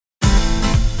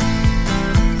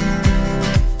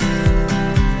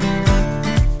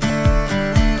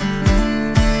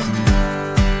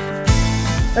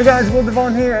Hey guys,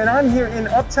 Devaughn here, and I'm here in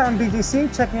Uptown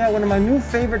BGC checking out one of my new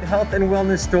favorite health and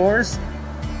wellness stores,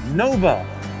 Nova.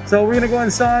 So we're gonna go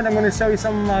inside. I'm gonna show you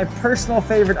some of my personal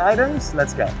favorite items.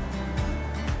 Let's go.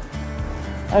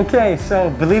 Okay, so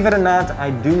believe it or not,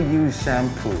 I do use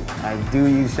shampoo.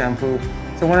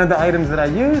 So one of the items that I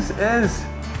use is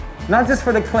not just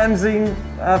for the cleansing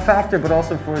factor, but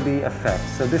also for the effect.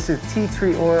 So this is tea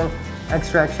tree oil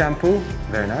extract shampoo,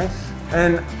 very nice.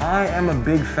 And I am a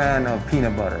big fan of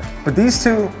peanut butter. But these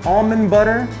two, almond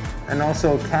butter and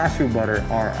also cashew butter,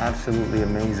 are absolutely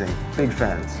amazing. Big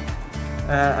fans.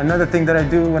 Another thing that I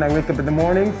do when I wake up in the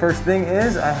morning, first thing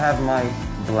is I have my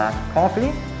black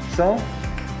coffee. So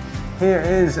here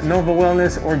is Nova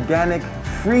Wellness Organic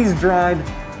Freeze-Dried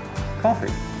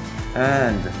Coffee.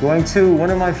 And going to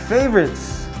one of my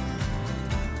favorites,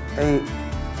 a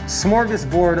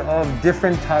smorgasbord of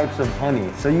different types of honey.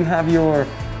 So you have your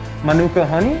Manuka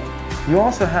honey. You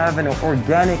also have an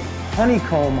organic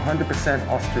honeycomb, 100%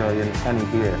 Australian honey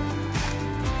here.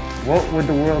 What would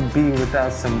the world be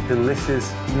without some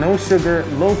delicious, no sugar,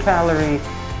 low calorie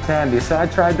candy? So I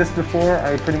tried this before.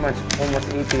 I pretty much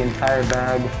almost ate the entire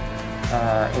bag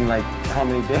in like how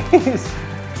many days?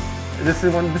 This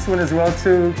one as well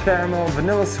too. Caramel,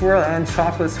 vanilla swirl, and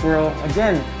chocolate swirl.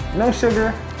 Again, no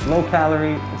sugar, low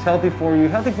calorie. It's healthy for you,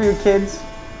 healthy for your kids,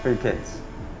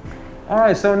 All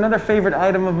right, so another favorite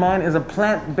item of mine is a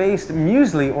plant-based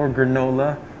muesli or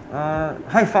granola,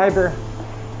 high fiber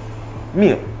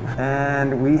meal.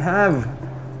 And we have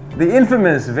the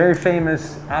infamous, very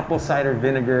famous apple cider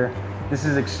vinegar. This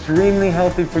is extremely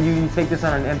healthy for you. You take this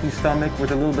on an empty stomach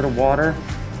with a little bit of water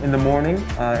in the morning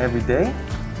every day.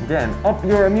 Again, up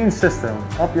your immune system.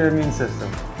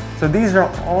 So these are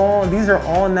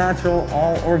all natural,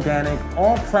 all organic,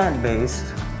 all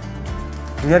plant-based.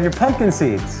 You have your pumpkin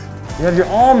seeds. You have your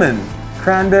almond,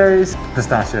 cranberries,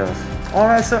 pistachios. All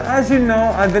right, so as you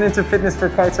know, I've been into fitness for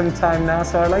quite some time now,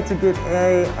 so I like to get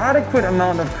an adequate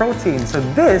amount of protein. So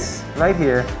this right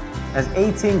here has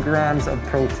 18 grams of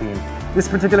protein. This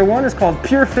particular one is called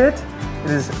Pure Fit.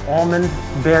 It is almond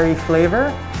berry flavor.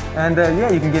 And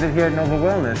yeah, you can get it here at Nova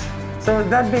Wellness. So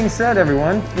that being said,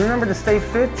 everyone, remember to stay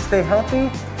fit, stay healthy.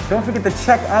 Don't forget to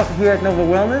check out here at Nova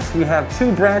Wellness. We have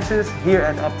 2 branches here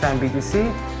at Uptown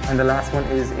BGC, and the last one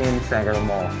is in Shangri-La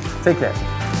Mall. Take care.